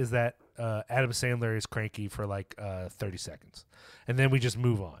of that is that Adam Sandler is cranky for like 30 seconds. And then we just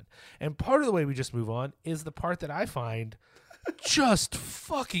move on. And part of the way we just move on is the part that I find just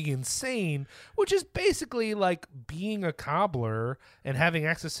fucking insane, which is basically like being a cobbler and having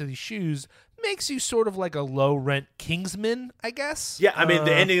access to these shoes makes you sort of like a low rent Kingsman, I guess. Yeah, I mean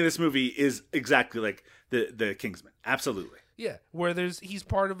the ending of this movie is exactly like the Kingsman. Absolutely. Yeah, where he's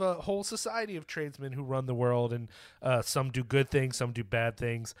part of a whole society of tradesmen who run the world, and some do good things, some do bad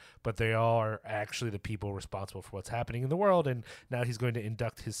things, but they all are actually the people responsible for what's happening in the world. And now he's going to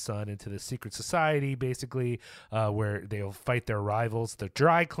induct his son into this secret society, basically, where they'll fight their rivals, the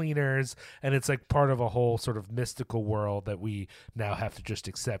dry cleaners, and it's like part of a whole sort of mystical world that we now have to just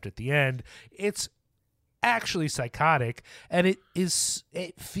accept at the end. It's actually psychotic, and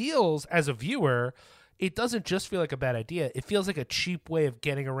it feels, as a viewer, it doesn't just feel like a bad idea. It feels like a cheap way of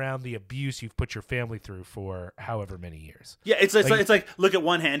getting around the abuse you've put your family through for however many years. Yeah, it's like look at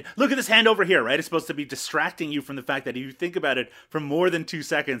one hand. Look at this hand over here, right? It's supposed to be distracting you from the fact that if you think about it for more than 2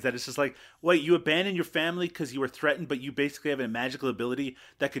 seconds, that it's just like, wait, you abandoned your family because you were threatened, but you basically have a magical ability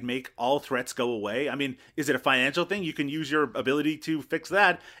that could make all threats go away. I mean, is it a financial thing? You can use your ability to fix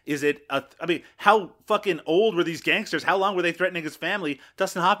that. Is it how fucking old were these gangsters? How long were they threatening his family?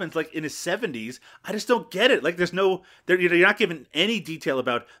 Dustin Hoffman's like in his 70s. I just don't get it. Like, you're not given any detail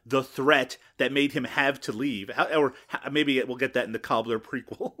about the threat that made him have to leave. Maybe we'll get that in the Cobbler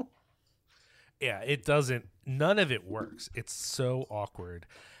prequel. Yeah, it doesn't. None of it works. It's so awkward,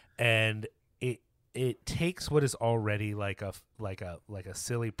 and it takes what is already like a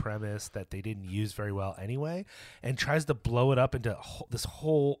silly premise that they didn't use very well anyway, and tries to blow it up into this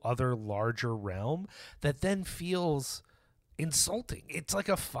whole other larger realm that then feels insulting. It's like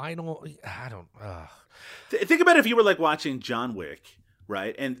a final. Think about if you were like watching John Wick,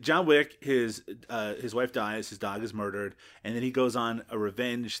 right? And John Wick, his wife dies, his dog is murdered, and then he goes on a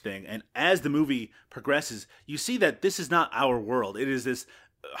revenge thing. And as the movie progresses, you see that this is not our world. It is this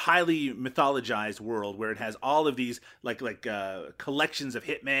highly mythologized world where it has all of these like collections of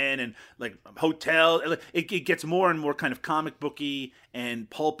hitmen and like hotel. It gets more and more kind of comic booky and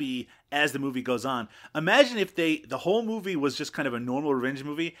pulpy as the movie goes on. Imagine if the whole movie was just kind of a normal revenge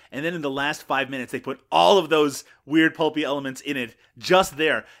movie, and then in the last 5 minutes they put all of those weird pulpy elements in it just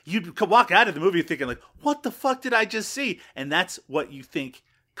there. You'd walk out of the movie thinking like, what the fuck did I just see? And that's what you think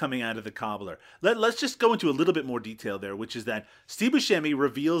coming out of the Cobbler. Let's just go into a little bit more detail there, which is that Steve Buscemi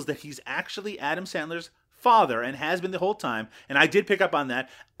reveals that he's actually Adam Sandler's father and has been the whole time. And I did pick up on that.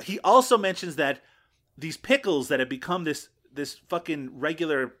 He also mentions that these pickles that have become this fucking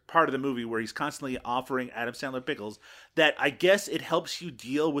regular part of the movie where he's constantly offering Adam Sandler pickles, that I guess it helps you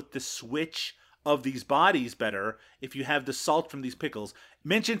deal with the switch of these bodies better if you have the salt from these pickles.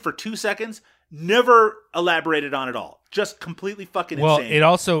 Mentioned for 2 seconds, never elaborated on at all. Just completely fucking insane. Well, it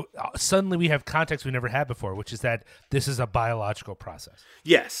also, suddenly we have context we never had before, which is that this is a biological process.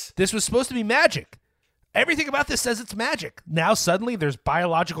 Yes. This was supposed to be magic. Everything about this says it's magic. Now suddenly there's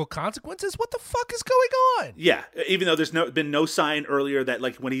biological consequences? What the fuck is going on? Yeah, even though there's been no sign earlier that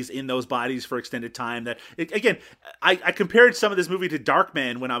like when he's in those bodies for extended time that again, I compared some of this movie to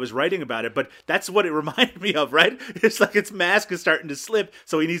Darkman when I was writing about it, but that's what it reminded me of, right? It's like its mask is starting to slip,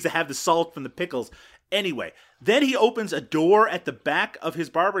 so he needs to have the salt from the pickles. Anyway, then he opens a door at the back of his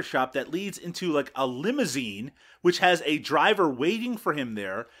barbershop that leads into like a limousine, which has a driver waiting for him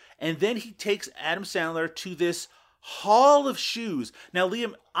there. And then he takes Adam Sandler to this hall of shoes. Now,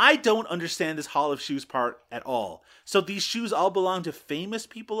 Liam, I don't understand this hall of shoes part at all. So these shoes all belong to famous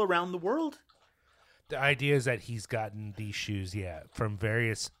people around the world? The idea is that he's gotten these shoes, from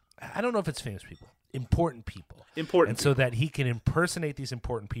various, I don't know if it's famous people, important people. And so that he can impersonate these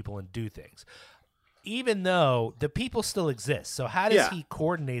important people and do things. even though the people still exist. So how does Yeah. he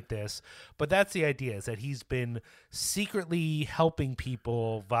coordinate this? But that's the idea, is that he's been secretly helping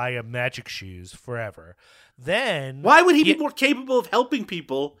people via magic shoes forever. Then Why would he be more capable of helping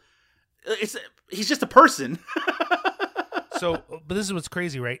people? He's just a person. So, but this is what's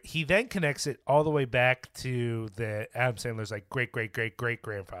crazy, right? He then connects it all the way back to the Adam Sandler's like great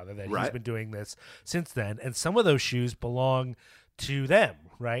grandfather that he's been doing this since then, and some of those shoes belong to them,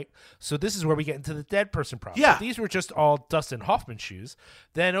 right? So this is where we get into the dead person problem. Yeah. If these were just all Dustin Hoffman shoes,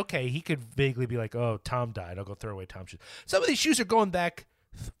 then okay, he could vaguely be like, oh, Tom died, I'll go throw away Tom's shoes. Some of these shoes are going back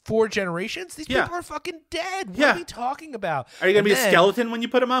 4 generations. These people are fucking dead. What are we talking about? Are you gonna be a skeleton when you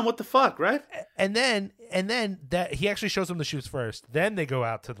put them on? What the fuck, right? And then that he actually shows them the shoes first. Then they go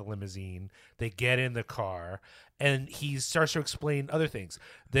out to the limousine. They get in the car, and he starts to explain other things.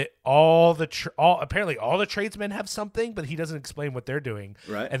 That apparently all the tradesmen have something, but he doesn't explain what they're doing.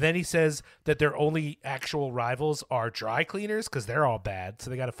 Right. And then he says that their only actual rivals are dry cleaners because they're all bad, so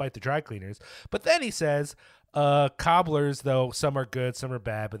they got to fight the dry cleaners. But then he says, cobblers, though, some are good, some are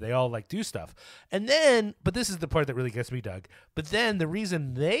bad, but they all like do stuff. And then, but this is the part that really gets me, Doug. But then the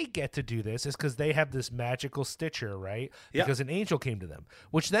reason they get to do this is because they have this magical stitcher, right? Yeah. Because an angel came to them,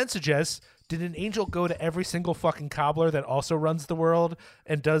 which then suggests, did an angel go to every single fucking cobbler that also runs the world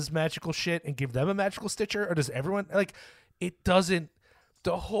and does magical shit and give them a magical stitcher? Or does everyone, like, it doesn't,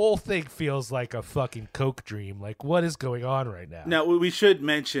 the whole thing feels like a fucking coke dream. Like, what is going on right now? Now, we should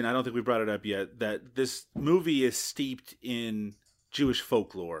mention, I don't think we brought it up yet, that this movie is steeped in Jewish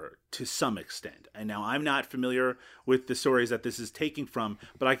folklore to some extent. And now I'm not familiar with the stories that this is taking from,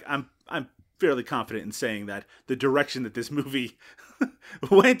 but I'm fairly confident in saying that the direction that this movie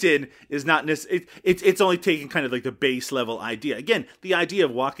went in is not necessarily, it's only taking kind of like the base level idea. Again, the idea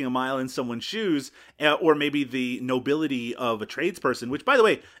of walking a mile in someone's shoes, or maybe the nobility of a tradesperson, which, by the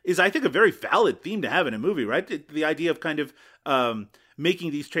way, is, I think, a very valid theme to have in a movie, right? The idea of kind of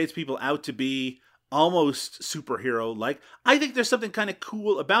making these tradespeople out to be almost superhero-like. I think there's something kind of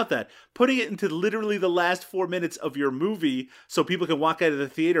cool about that. Putting it into literally the last 4 minutes of your movie so people can walk out of the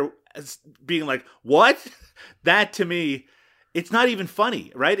theater as being like, what? That, to me, it's not even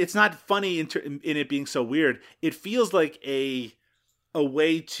funny, right? It's not funny in it being so weird. It feels like a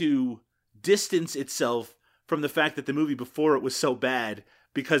way to distance itself from the fact that the movie before it was so bad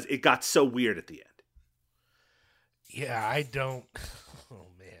because it got so weird at the end. Yeah, I don't... Oh,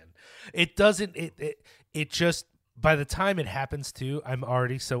 man. It doesn't... It just... By the time it happens too, I'm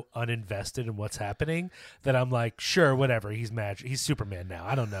already so uninvested in what's happening that I'm like, sure, whatever. He's magic. He's Superman now.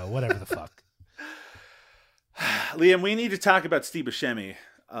 I don't know. Whatever the fuck. Liam, we need to talk about Steve Buscemi,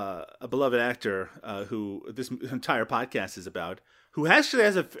 a beloved actor who this entire podcast is about, who actually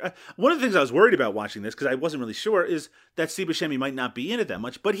has one of the things I was worried about watching this, because I wasn't really sure, is that Steve Buscemi might not be in it that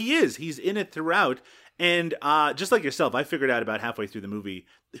much, but he is. He's in it throughout. And just like yourself, I figured out about halfway through the movie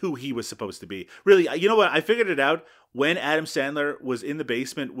who he was supposed to be. Really, you know what? I figured it out when Adam Sandler was in the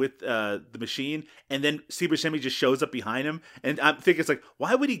basement with the machine, and then Steve Buscemi just shows up behind him. And I'm thinking, it's like,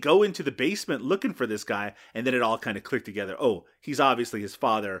 why would he go into the basement looking for this guy? And then it all kind of clicked together. Oh, he's obviously his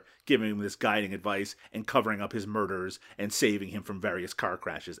father giving him this guiding advice and covering up his murders and saving him from various car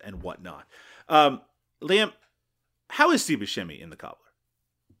crashes and whatnot. Liam, how is Steve Buscemi in The Cobbler?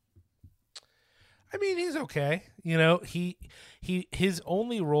 I mean, he's okay. You know, his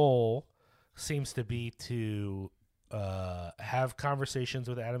only role seems to be to have conversations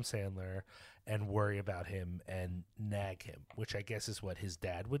with Adam Sandler and worry about him and nag him, which I guess is what his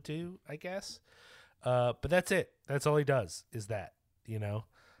dad would do, I guess. But that's it. That's all he does is that, you know.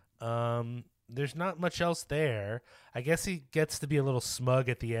 There's not much else there. I guess he gets to be a little smug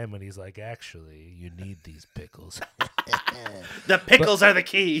at the end when he's like, actually, you need these pickles. The pickles are the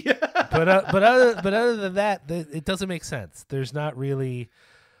key. but other than that, it doesn't make sense. There's not really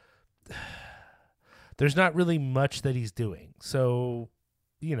much that he's doing. So,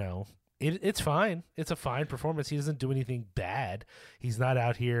 you know, it's fine. It's a fine performance. He doesn't do anything bad. He's not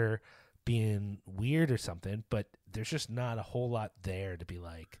out here being weird or something, but there's just not a whole lot there to be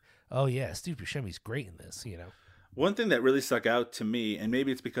like, oh yeah, Steve Buscemi's great in this, you know. One thing that really stuck out to me, and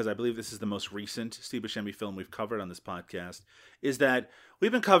maybe it's because I believe this is the most recent Steve Buscemi film we've covered on this podcast, is that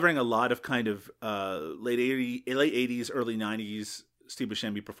we've been covering a lot of kind of late 80s, early 90s Steve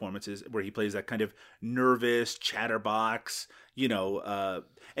Buscemi performances where he plays that kind of nervous chatterbox, you know,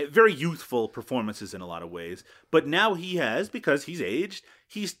 very youthful performances in a lot of ways. But now he has, because he's aged,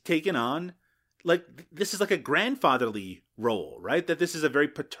 he's taken on, like, this is like a grandfatherly role, right? That this is a very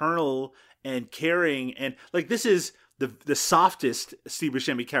paternal and caring, and like this is the softest Steve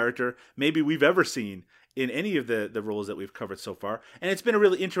Buscemi character maybe we've ever seen in any of the roles that we've covered so far. And it's been a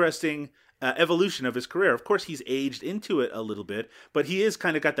really interesting evolution of his career. Of course, he's aged into it a little bit, but he is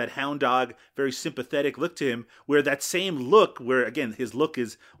kind of got that hound dog, very sympathetic look to him, where that same look, where again, his look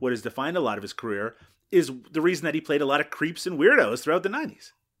is what has defined a lot of his career, is the reason that he played a lot of creeps and weirdos throughout the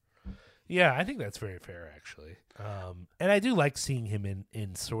 90s. Yeah, I think that's very fair, actually. And I do like seeing him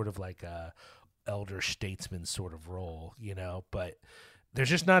in sort of like a elder statesman sort of role, but there's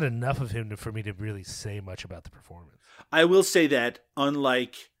just not enough of him for me to really say much about the performance. I will say that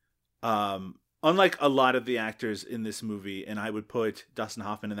unlike a lot of the actors in this movie, and I would put Dustin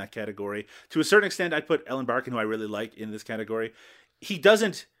Hoffman in that category, to a certain extent I'd put Ellen Barkin, who I really like, in this category. He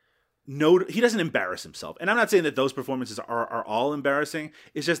doesn't embarrass himself. And I'm not saying that those performances are all embarrassing.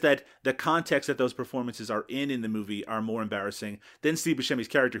 It's just that the context that those performances are in the movie are more embarrassing than Steve Buscemi's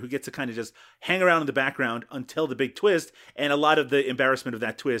character, who gets to kind of just hang around in the background until the big twist, and a lot of the embarrassment of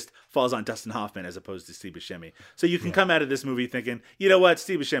that twist falls on Dustin Hoffman as opposed to Steve Buscemi. So you can come out of this movie thinking, you know what,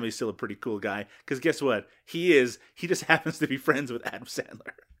 Steve Buscemi is still a pretty cool guy, because guess what? He just happens to be friends with Adam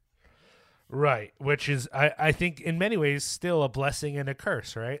Sandler. Right, which is, I think, in many ways, still a blessing and a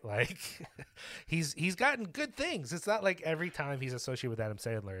curse, right? Like, he's gotten good things. It's not like every time he's associated with Adam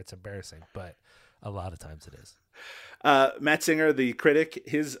Sandler, it's embarrassing, but a lot of times it is. Matt Singer, the critic,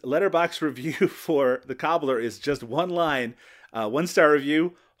 his Letterboxd review for The Cobbler is just one line, 1-star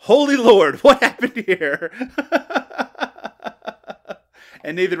review. Holy Lord, what happened here?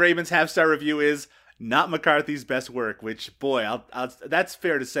 And Nathan Raymond's half-star review is, not McCarthy's best work, which, boy, that's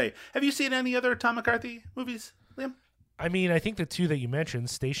fair to say. Have you seen any other Tom McCarthy movies, Liam? I mean, I think the two that you mentioned,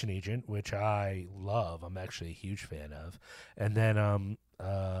 Station Agent, which I love, I'm actually a huge fan of, and then,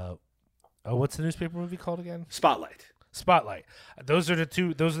 what's the newspaper movie called again? Spotlight. Those are the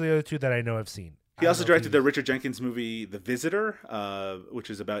other two that I know I've seen. He also directed the Richard Jenkins movie, The Visitor, which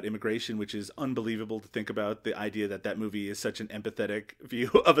is about immigration, which is unbelievable to think about. The idea that movie is such an empathetic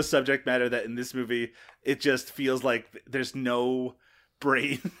view of a subject matter that in this movie, it just feels like there's no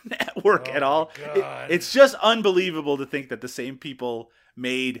brain at work at all. It's just unbelievable to think that the same people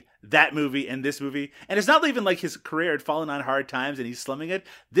made that movie and this movie. And it's not even like his career had fallen on hard times and he's slumming it.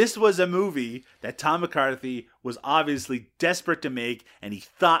 This was a movie that Tom McCarthy was obviously desperate to make, and he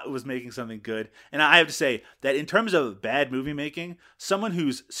thought was making something good. And I have to say that in terms of bad movie making, someone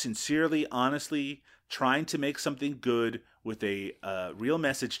who's sincerely, honestly trying to make something good with a real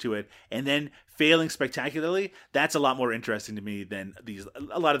message to it and then failing spectacularly, that's a lot more interesting to me than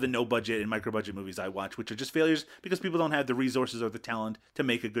a lot of the no budget and micro budget movies I watch, which are just failures because people don't have the resources or the talent to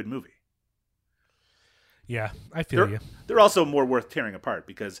make a good movie. Yeah, I feel you. They're also more worth tearing apart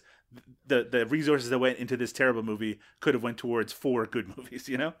because the resources that went into this terrible movie could have went towards 4 good movies,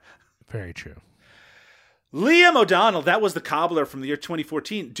 Very true. Liam O'Donnell, that was The Cobbler from the year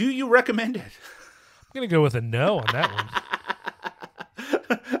 2014. Do you recommend it? I'm going to go with a no on that one.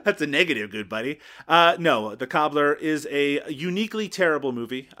 That's a negative, good buddy. No, The Cobbler is a uniquely terrible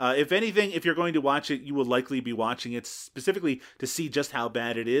movie. If anything, if you're going to watch it, you will likely be watching it specifically to see just how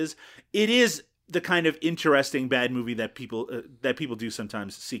bad it is. It is the kind of interesting bad movie that people do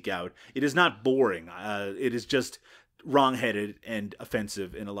sometimes seek out. It is not boring. It is just wrong-headed and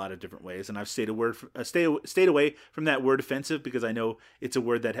offensive in a lot of different ways, and I've stayed away from that word offensive because I know it's a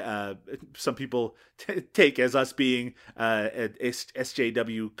word that some people take as us being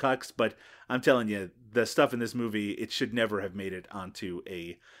SJW cucks, but I'm telling you, the stuff in this movie, it should never have made it onto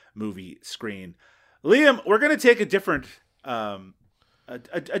a movie screen. Liam, we're going to take a different path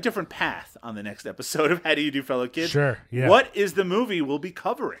on the next episode of How Do You Do, Fellow Kids? Sure, yeah. What is the movie we'll be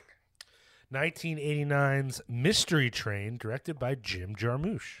covering? 1989's Mystery Train, directed by Jim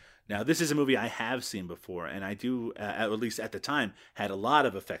Jarmusch. Now, this is a movie I have seen before, and I do, at least at the time, had a lot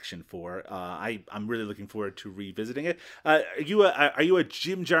of affection for. I'm really looking forward to revisiting it. Are you a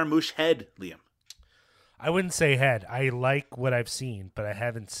Jim Jarmusch head, Liam? I wouldn't say head. I like what I've seen, but I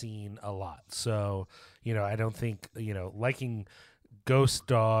haven't seen a lot. So, I don't think, liking Ghost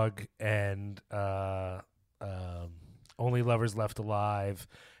Dog and Only Lovers Left Alive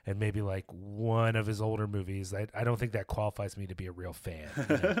and maybe like one of his older movies, I don't think that qualifies me to be a real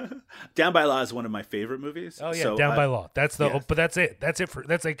fan. Down by Law is one of my favorite movies. Oh yeah, so, Down by Law. That's but that's it.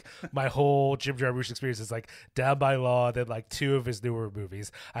 That's like my whole Jim Jarmusch experience is like Down by Law, then like 2 of his newer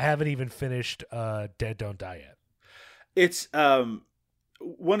movies. I haven't even finished Dead Don't Die Yet. It's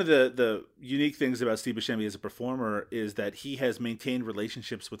one of the unique things about Steve Buscemi as a performer is that he has maintained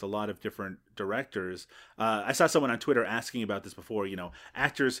relationships with a lot of different directors. I saw someone on Twitter asking about this before,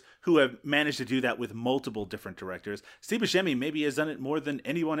 actors who have managed to do that with multiple different directors. Steve Buscemi maybe has done it more than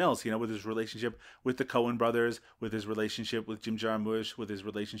anyone else, with his relationship with the Coen brothers, with his relationship with Jim Jarmusch, with his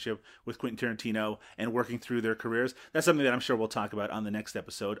relationship with Quentin Tarantino, and working through their careers. That's something that I'm sure we'll talk about on the next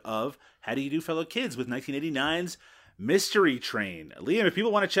episode of How Do You Do, Fellow Kids, with 1989's Mystery Train. Liam, if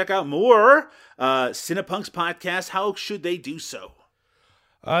people want to check out more Cinepunx podcast, how should they do so?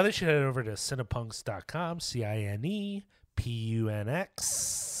 They should head over to cinepunx.com,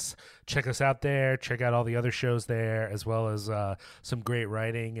 CINEPUNX. Check us out there. Check out all the other shows there, as well as some great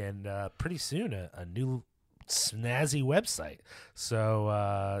writing, and pretty soon a new snazzy website.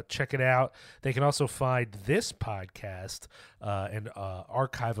 So check it out. They can also find this podcast and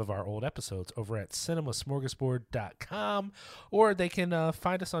archive of our old episodes over at cinemasmorgasbord.com, or they can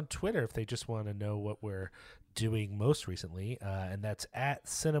find us on Twitter if they just want to know what we're doing most recently, and that's at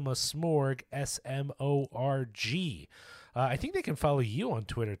cinemasmorg, SMORG. I think they can follow you on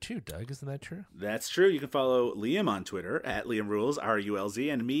Twitter too, Doug. Isn't that true? That's true. You can follow Liam on Twitter at Liam Rules,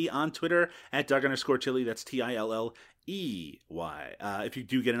 RULZ, and me on Twitter at Doug_Chili. That's TILLEY. If you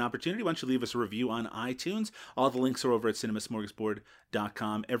do get an opportunity, why don't you leave us a review on iTunes? All the links are over at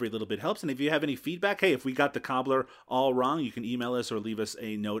cinemasmorgasbord.com. Every little bit helps. And if you have any feedback, hey, if we got the cobbler all wrong, you can email us or leave us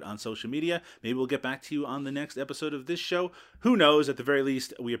a note on social media. Maybe we'll get back to you on the next episode of this show. Who knows? At the very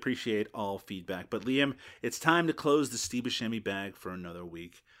least, we appreciate all feedback. But Liam, it's time to close the Steve Buscemi bag for another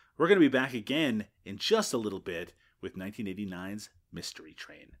week. We're going to be back again in just a little bit with 1989's Mystery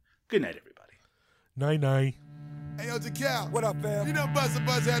Train. Good night, everybody. Night-night. Hey, yo, Jacal. What up, fam? You know Buzz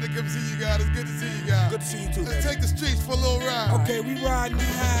had to come see you guys. It's good to see you guys. Good to see you, too. Let's take the streets for a little ride. Okay, we riding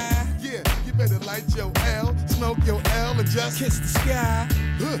high. Yeah, you better light your L, smoke your L, and just kiss the sky.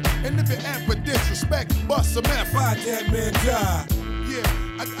 And if it ain't for disrespect, bust some F. Fight that man die. Yeah,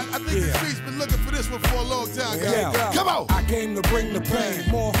 I think the streets been looking for this one for a long time, guys. Yeah. Come on! I came to bring the pain,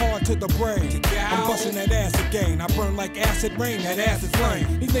 more hard to the brain. I'm busting that ass again. I burn like acid rain, that ass is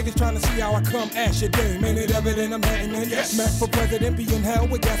flame. These niggas trying to see how I come ash your game. Ain't it evident I'm hitting it? Yes. Mess for president, be in hell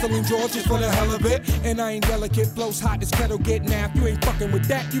with gasoline George just for the hell of it. And I ain't delicate, flows hot as kettle get napped. You ain't fucking with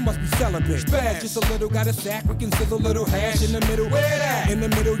that, you must be celibate. Spaz, just a little, got a sack, we can sizzle little hash in the middle. Where that? In the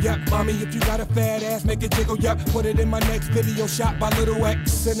middle, yup. Mommy, if you got a fat ass, make it jiggle, yup. Put it in my next video shot by Little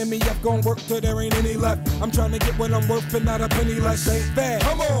X. Sending me up, gon' work till there ain't any left. I'm trying to get what I'm worth and not a penny less. Ain't fast.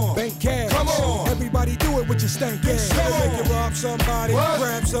 Come on. Bank cash. Come on. Everybody do it with your stank ass. Make you rob somebody,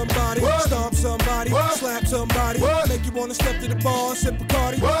 grab somebody, stomp somebody, slap somebody. Make you wanna step to the bar, sip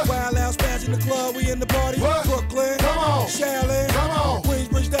Bacardi. Wild out, spaz in the club, we in the party. Brooklyn, come on. Shaolin, come on.